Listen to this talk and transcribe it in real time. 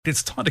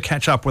It's time to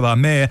catch up with our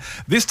mayor,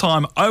 this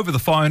time over the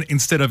phone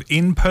instead of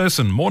in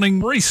person.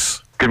 Morning,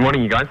 Reese. Good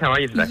morning, you guys. How are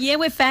you today? Yeah,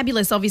 we're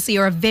fabulous. Obviously,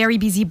 you're a very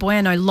busy boy.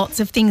 I know lots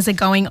of things are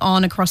going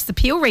on across the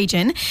Peel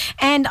region.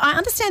 And I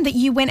understand that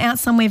you went out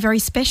somewhere very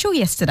special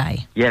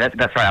yesterday. Yeah,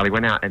 that's right. We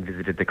went out and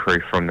visited the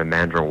crew from the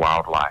Mandurah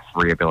Wildlife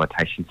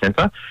Rehabilitation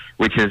Centre,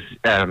 which is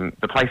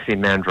the place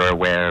in Mandurah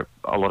where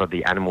a lot of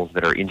the animals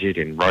that are injured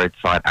in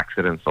roadside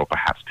accidents or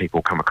perhaps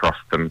people come across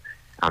them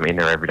in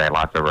their everyday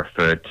lives are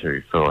referred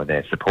to for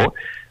their support.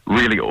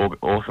 Really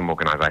awesome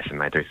organisation.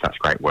 They do such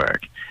great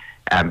work.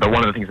 But one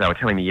of the things they were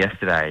telling me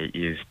yesterday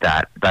is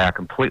that they are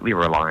completely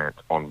reliant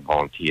on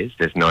volunteers.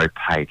 There's no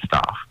paid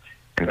staff.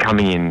 And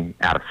coming in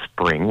out of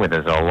spring, where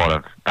there's a lot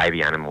of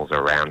baby animals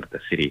around the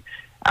city,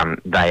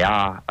 they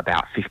are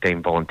about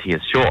 15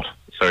 volunteers short.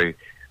 So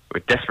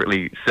we're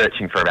desperately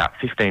searching for about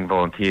 15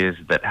 volunteers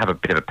that have a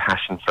bit of a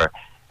passion for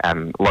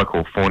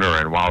local fauna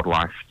and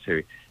wildlife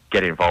to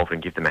get involved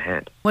and give them a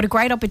hand. What a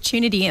great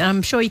opportunity, and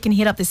I'm sure you can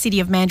hit up the City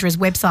of Mandurah's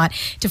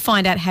website to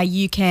find out how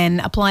you can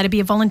apply to be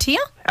a volunteer.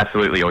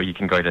 Absolutely, or you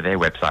can go to their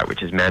website,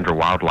 which is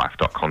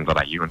mandurahwildlife.com.au,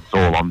 and it's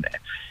all on there.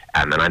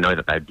 And I know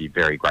that they'd be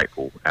very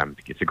grateful.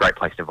 It's a great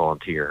place to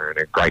volunteer and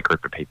a great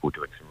group of people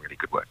doing some really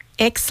good work.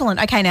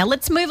 Excellent. Okay, now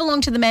let's move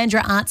along to the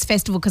Mandurah Arts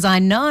Festival, because I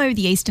know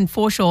the Eastern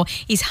Foreshore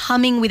is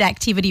humming with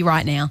activity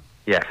right now.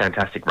 Yeah,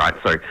 fantastic, right.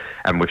 So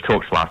we've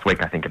talked last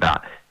week, I think,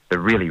 about the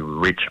really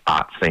rich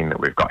art scene that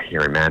we've got here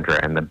in Mandurah,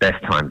 and the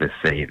best time to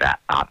see that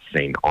art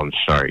scene on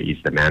show is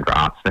the Mandurah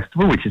Arts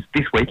Festival, which is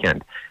this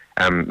weekend.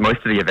 Most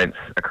of the events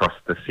across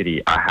the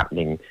city are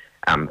happening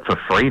for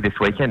free this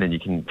weekend, and you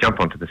can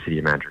jump onto the City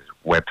of Mandurah's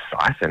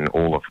website and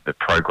all of the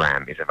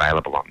program is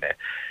available on there.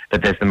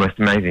 But there's the most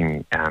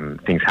amazing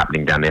things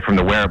happening down there, from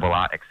the Wearable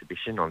art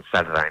exhibition on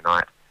Saturday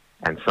night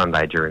and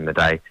Sunday during the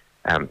day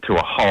to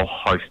a whole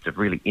host of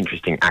really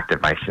interesting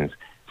activations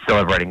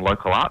celebrating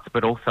local arts,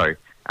 but also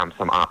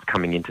some arts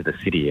coming into the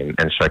city and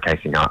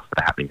showcasing arts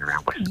that are happening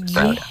around Western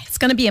Australia. Yeah, it's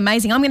going to be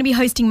amazing. I'm going to be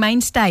hosting Main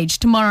Stage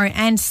tomorrow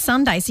and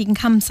Sunday, so you can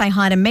come say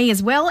hi to me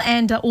as well,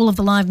 and all of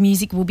the live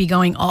music will be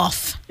going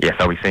off. Yes,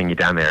 I'll be seeing you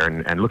down there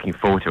and looking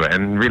forward to it,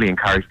 and really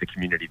encourage the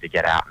community to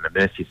get out and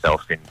immerse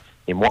yourself in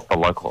what the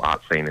local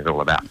art scene is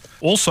all about.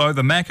 Also,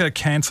 the Macca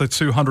Cancer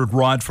 200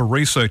 Ride for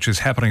Research is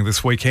happening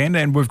this weekend,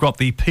 and we've got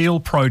the Peel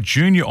Pro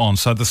Junior on,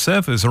 so the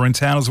surfers are in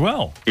town as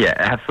well. Yeah,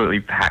 absolutely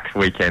packed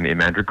weekend in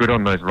Mandurah. Good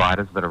on those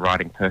riders that are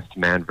riding Perth to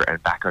Mandurah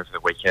and back over the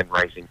weekend,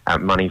 raising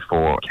money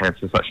for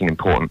cancer, such an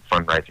important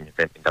fundraising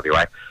event in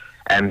WA.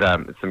 And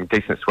some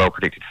decent swell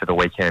predicted for the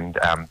weekend.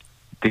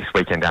 This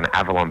weekend down at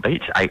Avalon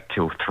Beach, 8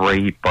 till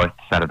 3, both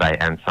Saturday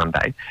and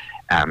Sunday.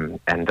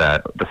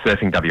 The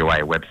Surfing WA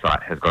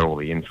website has got all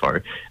the info,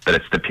 but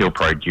it's the Peel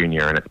Pro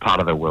Junior and it's part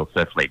of the World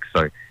Surf League.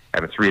 So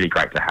it's really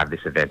great to have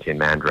this event in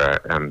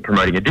Mandurah,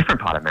 promoting a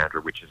different part of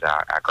Mandurah, which is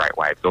our great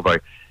waves. Although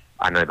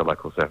I know the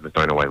local surfers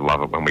don't always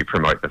love it when we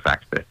promote the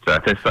fact that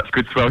there's such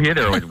good swell here.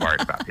 They're always worried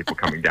about people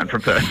coming down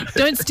from Perth.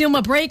 Don't steal my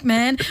break,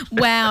 man.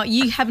 Wow,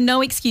 you have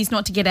no excuse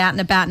not to get out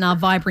and about in our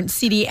vibrant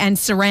city and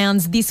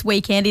surrounds this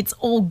weekend. It's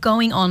all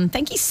going on.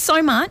 Thank you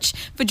so much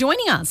for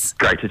joining us.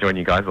 Great to join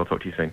you guys. I'll talk to you soon.